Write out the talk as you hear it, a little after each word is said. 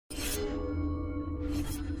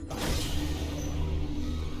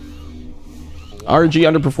RNG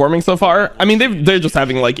underperforming so far. I mean, they're just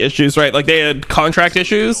having like issues, right? Like they had contract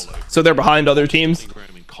issues, so they're behind other teams.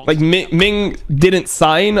 Like Ming didn't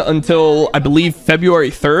sign until I believe February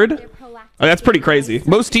 3rd. Like, that's pretty crazy.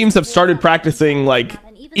 Most teams have started practicing, like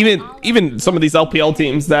even some of these LPL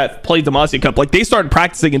teams that play Demacia Cup, like they started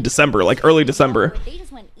practicing in December, like early December.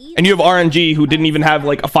 And you have RNG who didn't even have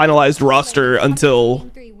like a finalized roster until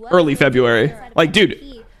early February. Like,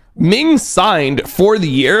 dude, Ming signed for the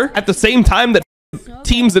year at the same time that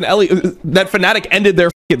teams in that Fnatic ended their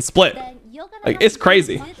fucking split. Like, it's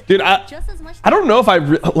crazy, dude. I don't know if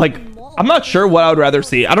I'm not sure what I would rather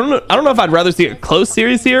see. I don't know if I'd rather see a close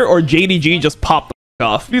series here or JDG just pop the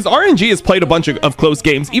off, because RNG has played a bunch of close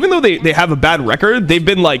games. Even though they have a bad record, they've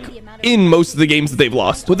been like in most of the games that they've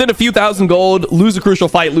lost within a few thousand gold, lose a crucial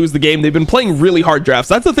fight, lose the game. They've been playing really hard drafts.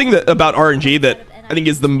 That's the thing about RNG that I think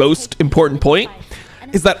is the most important point,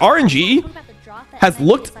 is that RNG has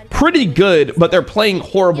looked pretty good, but they're playing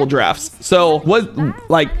horrible drafts. So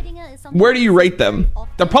where do you rate them?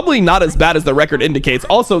 They're probably not as bad as the record indicates.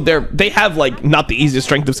 Also, they have like not the easiest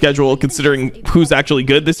strength of schedule considering who's actually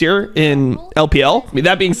good this year in LPL. I mean,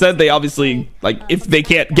 that being said, they obviously, like, if they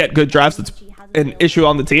can't get good drafts, it's an issue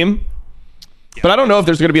on the team. But I don't know if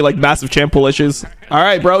there's going to be like massive champ pool issues. All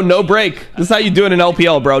right, bro, no break. This is how you do it in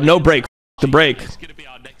LPL, bro. No break. The break.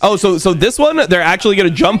 Oh, so this one, they're actually going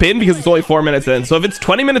to jump in because it's only 4 minutes in. So if it's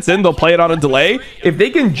 20 minutes in, they'll play it on a delay. If they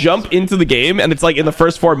can jump into the game and it's like in the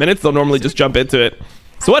first 4 minutes, they'll normally just jump into it.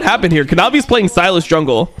 So what happened here? Kanavi's playing Silas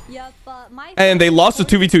jungle. And they lost a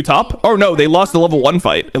 2v2 top. Oh, no, they lost a level 1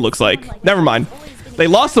 fight, it looks like. Never mind. They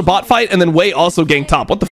lost the bot fight, and then Wei also ganked top.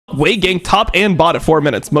 What the f? Wei ganked top and bot at 4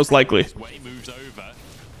 minutes, most likely.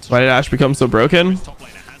 Why did Ashe become so broken?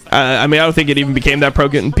 I mean, I don't think it even became that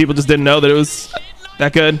broken. People just didn't know that it was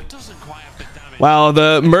that good. Wow,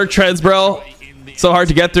 the Merc treads, bro. So hard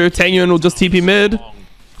to get through. Tangyun will just TP mid.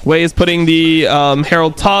 Wei is putting the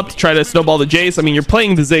Herald top to try to snowball the Jace. I mean, you're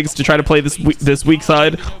playing the Ziggs to try to play this weak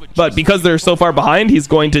side. But because they're so far behind, he's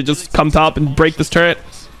going to just come top and break this turret.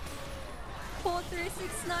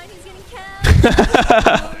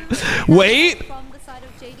 Wait.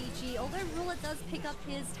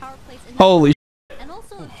 Holy shit.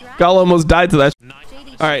 Gal almost died to that.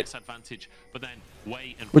 All right.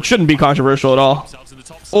 Which shouldn't be controversial at all.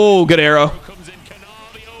 Oh, good arrow.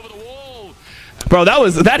 Bro,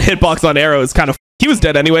 that hitbox on arrow is kind of... He was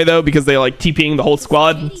dead anyway, though, because they like TPing the whole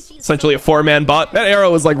squad. Essentially a 4-man bot. That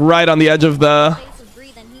arrow was like right on the edge of the...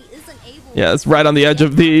 Yeah, it's right on the edge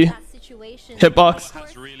of the hitbox.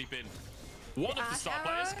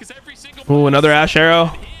 Oh, another Ashe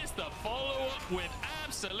arrow.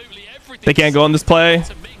 They can't go on this play.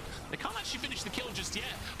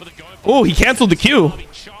 Oh, he canceled the Q.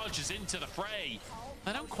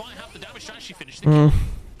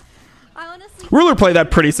 Ruler played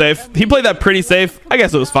that pretty safe. He played that pretty safe. I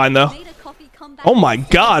guess it was fine, though. Oh my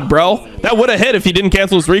god, bro. That would have hit if he didn't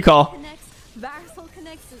cancel his recall.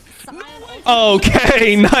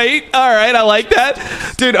 Okay, Knight. All right, I like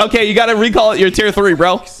that. Dude, okay, you got to recall at your tier 3,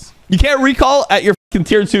 bro. You can't recall at your fucking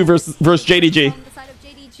tier 2 versus JDG.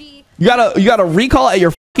 You gotta recall at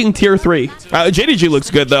your fucking tier 3. JDG looks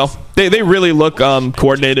good though. They really look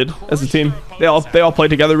coordinated as a team. They all play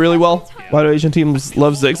together really well. Why do Asian teams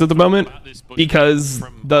love Ziggs at the moment? Because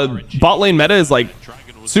the bot lane meta is like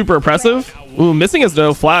super oppressive. Ooh, missing has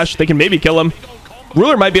no flash. They can maybe kill him.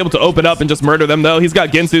 Ruler might be able to open up and just murder them though. He's got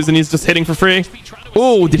Ginsu's and he's just hitting for free.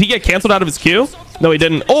 Oh, did he get canceled out of his Q? No, he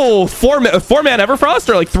didn't. Oh, 4-man Everfrost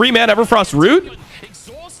or like 3-man Everfrost root?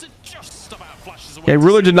 Okay,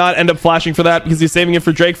 Ruler did not end up flashing for that because he's saving it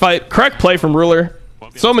for Drake fight. Correct play from Ruler.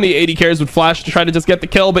 So many AD carries would flash to try to just get the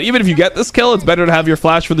kill, but even if you get this kill, it's better to have your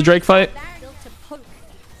flash for the Drake fight.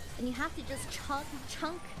 And you have to just chunk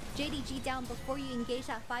JDG down before you engage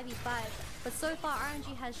that 5v5. But so far,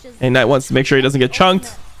 RNG has just... Hey, Knight wants to make sure he doesn't get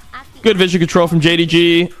chunked. Good vision control from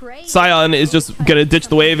JDG. Sion is just gonna ditch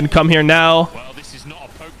the wave and come here now.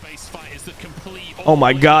 Oh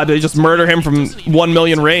my god, they just murder him from 1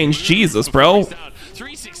 million range. Jesus, bro.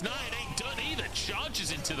 369 ain't done either.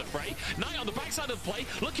 Charges into the fray. Knight on the backside of the play,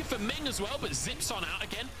 looking for Ming as well, but zips on out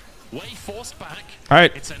again. Way forced back. All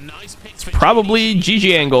right. It's a nice pick. It's probably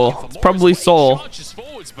GG angle. It's probably Soul.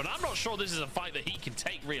 Forwards, but I'm not sure this is a fight that he can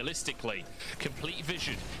take realistically. Complete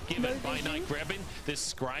vision given by Knight, grabbing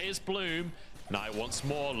this Scryer's bloom. Knight once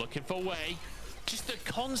more looking for Wei. Just the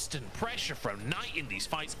constant pressure from Knight in these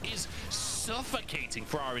fights is suffocating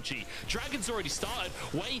for RNG. Dragon's already started.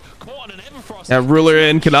 Wei caught on an Everfrost. Yeah, Ruler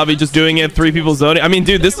and Kanavi just doing it. 3 people zoning. I mean,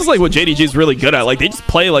 dude, this is like what JDG is really good at. Like, they just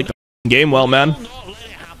play like the game well, man.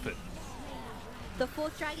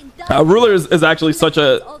 Ruler is actually such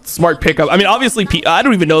a smart pickup. I mean, obviously, I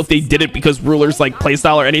don't even know if they did it because Ruler's like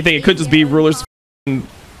playstyle or anything. It could just be Ruler's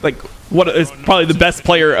like what is probably the best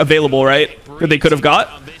player available, right? That they could have got.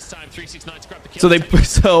 So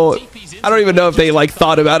I don't even know if they like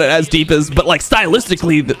thought about it as deep as, but like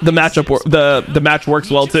stylistically, the matchup, the match works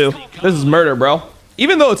well too. This is murder, bro.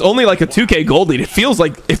 Even though it's only like a 2K gold lead, it feels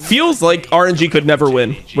like RNG could never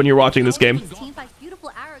win when you're watching this game.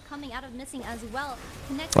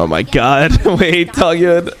 Oh my god. Wait,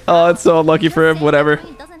 Tongyun. Oh, it's so unlucky for him. Whatever.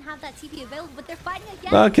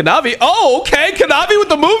 Kanavi. Oh, okay. Kanavi with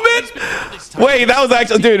the movement. Wait, that was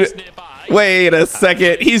actually, dude. Wait a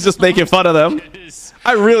second. He's just making fun of them.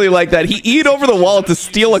 I really like that. He E'd over the wall to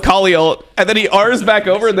steal a Kali ult, and then he R's back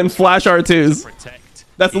over and then flash R2s.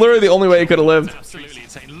 That's literally the only way he could have lived.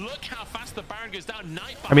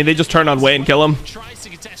 I mean, they just turn on Way and kill him.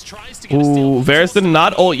 Ooh, Varus did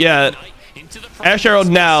not ult yet. Ash Arrow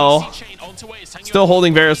now. Still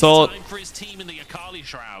holding Varus ult.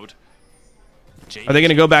 Are they going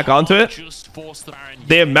to go back onto it?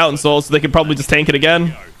 They have Mountain Soul, so they could probably just tank it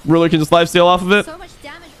again. Ruler can just lifesteal off of it.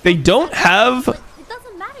 They don't have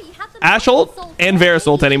Ash ult and Varus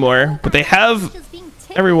ult anymore, but they have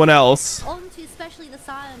everyone else.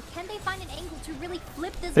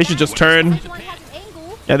 They should just turn.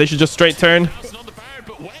 Yeah, they should just straight turn.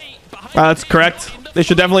 That's correct. They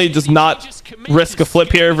should definitely just not risk a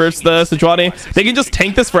flip here versus the Sejuani. They can just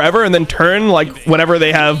tank this forever and then turn like whenever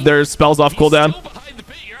they have their spells off cooldown.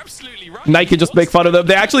 Knight can just make fun of them.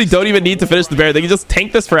 They actually don't even need to finish the bear. They can just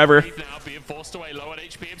tank this forever.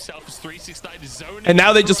 And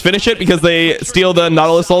now they just finish it because they steal the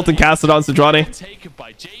Nautilus ult and cast it on Sejuani.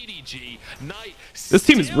 This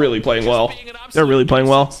team is really playing well. They're really playing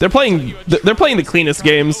well. They're playing the cleanest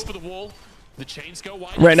games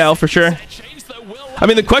right now for sure. I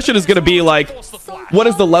mean, the question is going to be like, what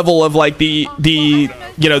is the level of like the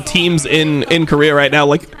teams in Korea right now?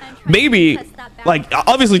 Like maybe like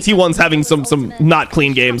obviously T1's having some not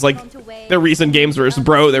clean games. Like their recent games versus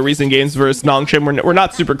Bro, their recent games versus Nongshim were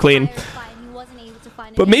not super clean.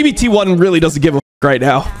 But maybe T1 really doesn't give a right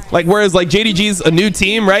now. Like whereas like JDG's a new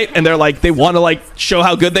team, right? And they're like they want to like show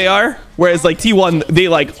how good they are. Whereas like T1, they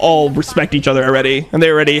like all respect each other already, and they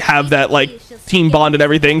already have that like team bond and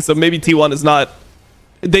everything. So maybe T1 is not.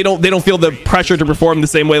 They don't feel the pressure to perform the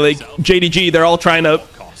same way like JDG. They're all trying to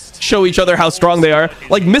show each other how strong they are.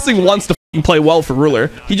 Like missing once to play well for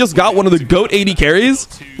Ruler. He just got one of the GOAT 80 carries.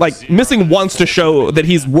 Like missing once to show that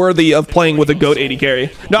he's worthy of playing with a GOAT 80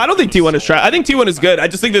 carry. No, I don't think T1 is trash. I think T1 is good. I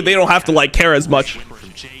just think that they don't have to like care as much.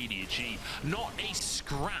 Not a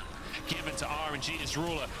scrap given to RNG as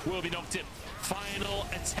Ruler will be knocked in. Final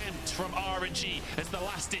attempt from RNG as the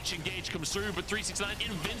last ditch engage comes through, but 369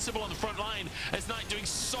 invincible on the front line as Knight doing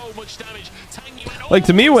so much damage. Like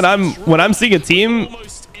to me, when I'm seeing a team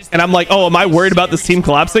and I'm like, oh, am I worried about this team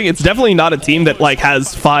collapsing? It's definitely not a team that like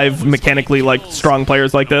has 5 mechanically like strong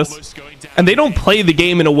players like this, and they don't play the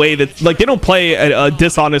game in a way that like they don't play a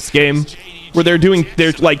dishonest game where they're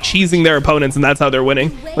like cheesing their opponents and that's how they're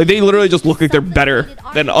winning. Like they literally just look like they're better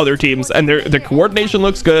than other teams, and their coordination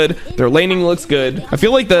looks good, their laning looks good. I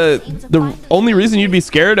feel like the only reason you'd be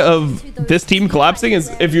scared of this team collapsing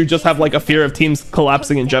is if you just have like a fear of teams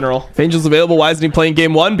collapsing in general. If Angel's available, why isn't he playing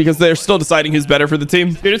game 1? Because they're still deciding who's better for the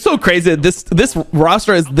team. Dude, it's so crazy that this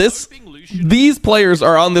roster is these players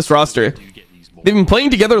are on this roster. They've been playing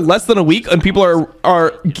together less than a week, and people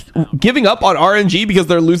are giving up on RNG because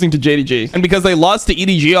they're losing to JDG and because they lost to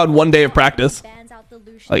EDG on 1 day of practice.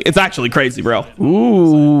 Like it's actually crazy, bro.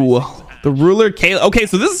 Ooh, the Ruler Kayle. Okay,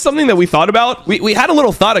 so this is something that we thought about. We had a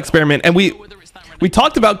little thought experiment, and we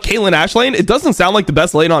talked about Caitlyn Ashe lane. It doesn't sound like the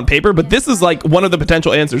best lane on paper, but this is like one of the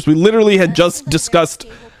potential answers. We literally had just discussed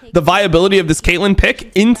the viability of this Caitlyn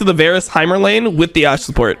pick into the Varus Heimer lane with the Ashe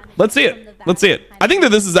support. Let's see it. Let's see it. I think that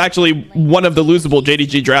this is actually one of the losable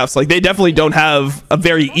JDG drafts. Like they definitely don't have a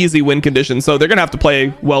very easy win condition, so they're gonna have to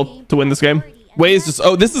play well to win this game. Way is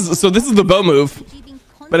just this is the bow move,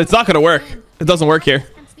 but it's not gonna work. It doesn't work here.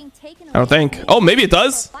 I don't think. Oh, maybe it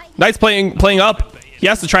does. Knight's playing up. He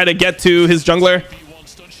has to try to get to his jungler.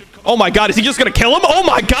 Oh my god, is he just gonna kill him? Oh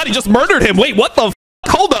my god, he just murdered him. Wait, what the f?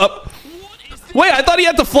 Hold up. Wait, I thought he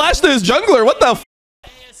had to flash to his jungler. What the f?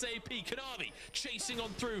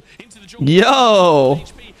 Yo.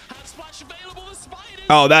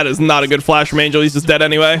 Oh, that is not a good flash from Angel. He's just dead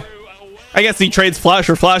anyway. I guess he trades flash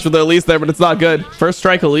for flash with the Elise there, but it's not good. First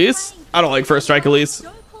strike Elise? I don't like first strike Elise.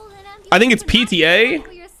 I think it's PTA,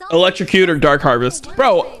 Electrocute, or Dark Harvest.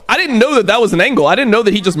 Bro, I didn't know that was an angle. I didn't know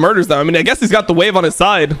that he just murders them. I mean, I guess he's got the wave on his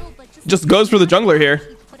side. Just goes for the jungler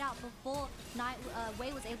here.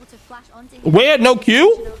 able to flash onto him. Way had no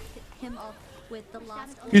Q? Him off with the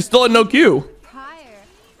last He still had no Q. prior,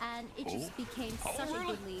 and it just became such a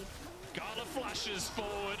good lead. Gala flashes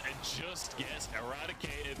forward and just gets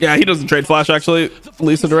eradicated. Yeah, he doesn't trade flash actually.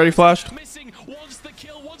 Lisa already flashed. Missing wants the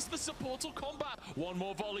kill, wants the supportal combat. One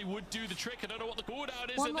more volley would do the trick. I don't know what the cooldown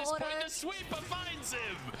is One at this more point. order. The sweeper finds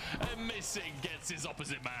him. And missing gets his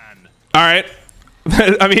opposite man. All right.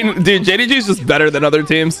 I mean, dude, JDG is just better than other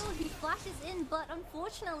teams. He flashes in, but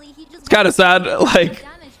unfortunately, he just It's kind of sad. Like,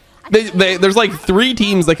 there's like 3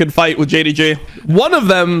 teams that could fight with JDG. One of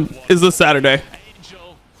them is this Saturday,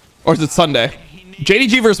 Angel or is it Sunday?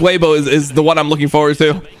 JDG versus Weibo is the one I'm looking forward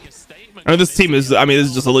to. make a statement. I mean, this team is, I mean, this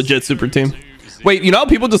is just a legit super team. Wait, you know how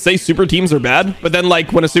people just say super teams are bad, but then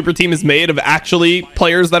like when a super team is made of actually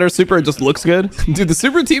players that are super, it just looks good? Dude, the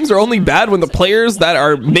super teams are only bad when the players that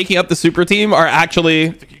are making up the super team are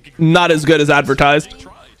actually not as good as advertised.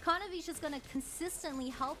 Carnavy's just gonna consistently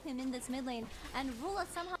help him in this mid lane, and Ruler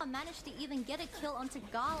somehow managed to even get a kill onto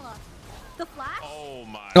Gala. The flash?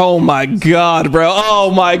 Oh my god, bro. Oh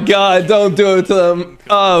my god, don't do it to them.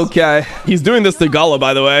 Okay. He's doing this to Gala,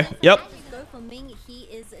 by the way. Yep. Go for Ming, he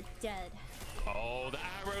is dead. Oh, the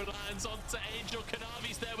arrow lands onto Angel.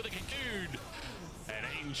 Kanavi's there with a cocoon. And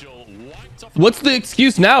Angel wiped off. What's the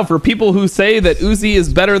excuse now for people who say that Uzi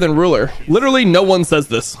is better than Ruler? Literally, no one says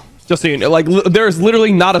this. Just so you know, like, there's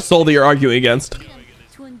literally not a soul that you're arguing against.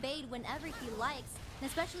 To invade whenever he likes, and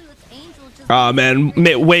especially with Angel just Oh man,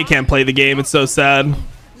 Wei can't play the game. It's so sad.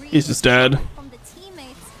 He's just dead. from the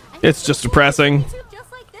teammates. And It's just depressing.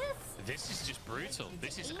 just like this. This is just brutal.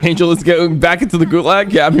 This is Angel is going back into the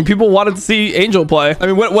gulag. Yeah, I mean, people wanted to see Angel play. I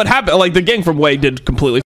mean, what happened? Like, the gank from Wei did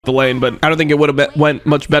completely f the lane, but I don't think it would have went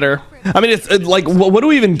much better. I mean, it's like, what do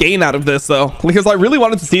we even gain out of this, though? Because I really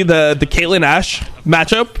wanted to see the Caitlyn Ashe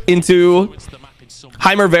matchup into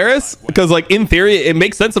Heimer Varus, because like in theory it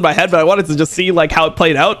makes sense in my head, but I wanted to just see like how it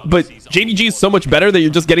played out. But JDG is so much better that you're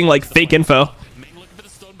just getting like fake info. Ming looking for the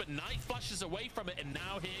stun, but Knight flashes away from it, and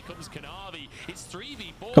now here comes Kanavi. It's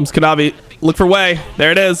 3v4. Comes Kanavi. Look for Wei.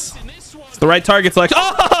 There it is. In this one. It's the right target selection.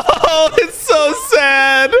 Oh, it's so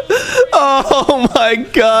sad. Oh my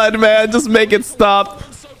god, man. Just make it stop.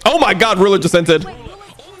 Oh my god, Ruler just entered.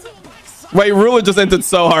 Wait, Ruler just entered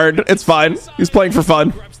so hard. It's fine. He's playing for fun.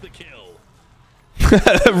 Grabs the kill.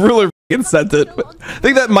 Ruler f***ing sent it. I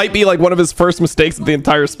think that might be like one of his first mistakes of the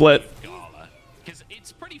entire split. Gala. Because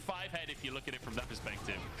it's pretty 5-head if you look at it from that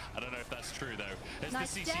perspective. I don't know if that's true though. As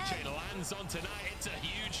Nice the CC dead. chain lands on tonight, it's a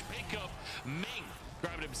huge pickup. Ming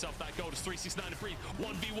grabbing himself that gold. It's 369 to breathe.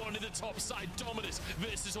 1v1 in the top side. Dominus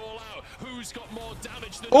versus all out. Who's got more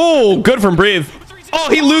damage than Oh, good from Breathe. Oh,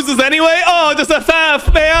 he loses anyway? Oh, just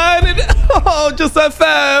FF, man. Oh, just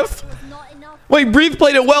FF. Not enough. Wait, Breathe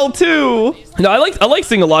played it well too. No, I like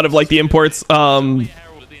seeing a lot of like the imports Herald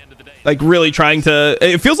at the end of the day. like really trying to,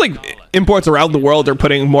 it feels like imports around the world are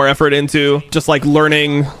putting more effort into just like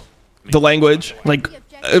learning the language. Like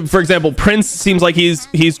for example, Prince seems like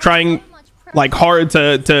he's trying like hard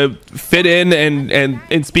to fit in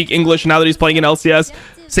and speak English now that he's playing in LCS.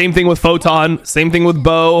 Same thing with Photon, same thing with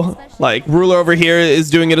Bo. Like Ruler over here is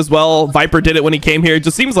doing it as well. Viper did it when he came here. It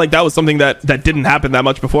just seems like that was something that didn't happen that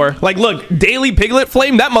much before. Like look, Daily Piglet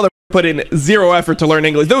Flame, that mother put in 0 effort to learn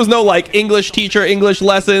English. There was no like English teacher, English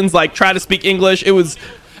lessons, like try to speak English. It was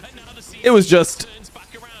just,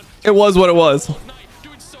 it was what it was.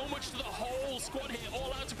 Doing so much to the whole squad here,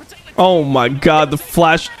 all out to protect the Oh my god, the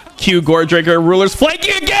flash Q Gore Drinker. Ruler's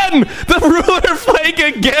flanking again! The Ruler flank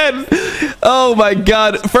again! Oh my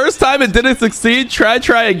god. First time it didn't succeed. Try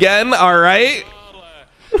again. Alright.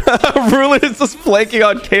 Ruler is just flanking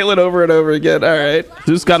on Caitlyn over and over again. Alright.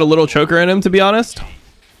 Zeus got a little choker in him, to be honest.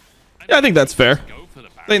 Yeah, I think that's fair. go for the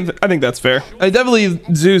back. I think that's fair. I definitely,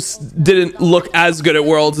 Zeus didn't look as good at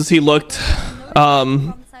Worlds as he looked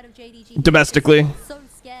domestically. So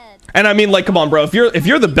scared. And I mean, like, come on, bro. If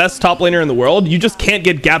you're the best top laner in the world, you just can't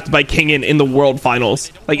get gapped by Kingin in the world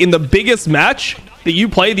finals. Like, in the biggest match that you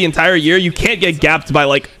play the entire year, you can't get gapped by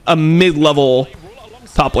like a mid-level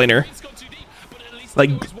top laner.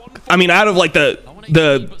 Like, I mean, out of like the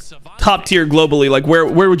top tier globally, like where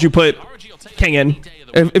would you put Kingin?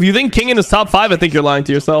 If you think Kingin is top 5, I think you're lying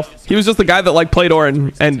to yourself. He was just the guy that like played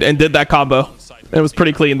Orin and did that combo. And it was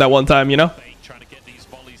pretty clean that one time, you know?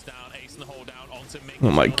 Oh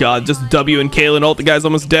my god, just W and Kaylin ult. The guy's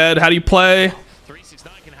almost dead. How do you play?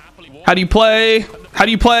 How do you play? How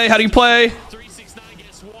do you play? How do you play?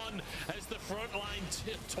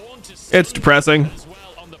 It's depressing.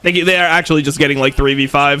 They are actually just getting like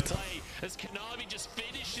 3v5'd.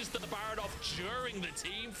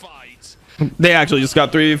 They actually just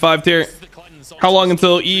got 3v5'd here. How long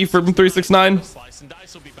until E from 369?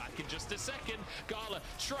 This will be back in just a second. Gala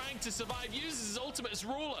trying to survive, uses his ultimate as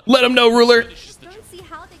Ruler. Let him know, Ruler. Don't see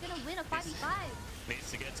how they're gonna win a 5v5.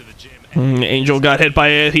 Needs to get to the gym. Angel got hit by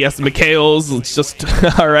it. He has the Mikhails. It's just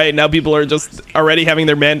all right. Now people are just already having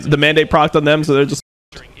their the mandate procced on them, so they're just.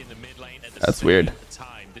 In the mid lane at the That's weird.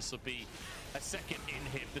 time. This will be a second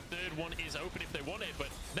inhib. The third one is open if they want it, but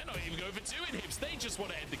they're not even going for 2 inhibs. They just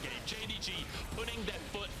want to end the game. JDG putting their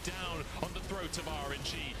foot down on the throat of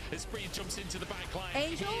RNG. As Bree jumps into the back line.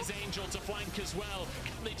 Angel? Here's Angel to flank as well.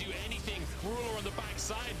 Can they do anything? Ruler on the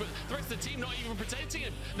backside, but the rest of the team not even protecting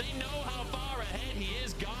him. They know how far ahead he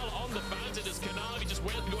is. Gala on the fountain as Kanavi just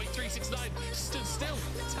went going 369. Stood still,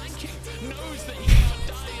 tanking. Knows that he can't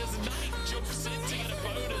die as Knight jumps in to get a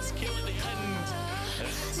bonus kill at the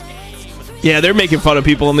end. Yeah, they're making fun of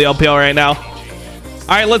people in the LPL right now. All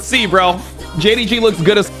right, let's see, bro. JDG looks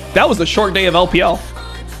good as. That was a short day of LPL.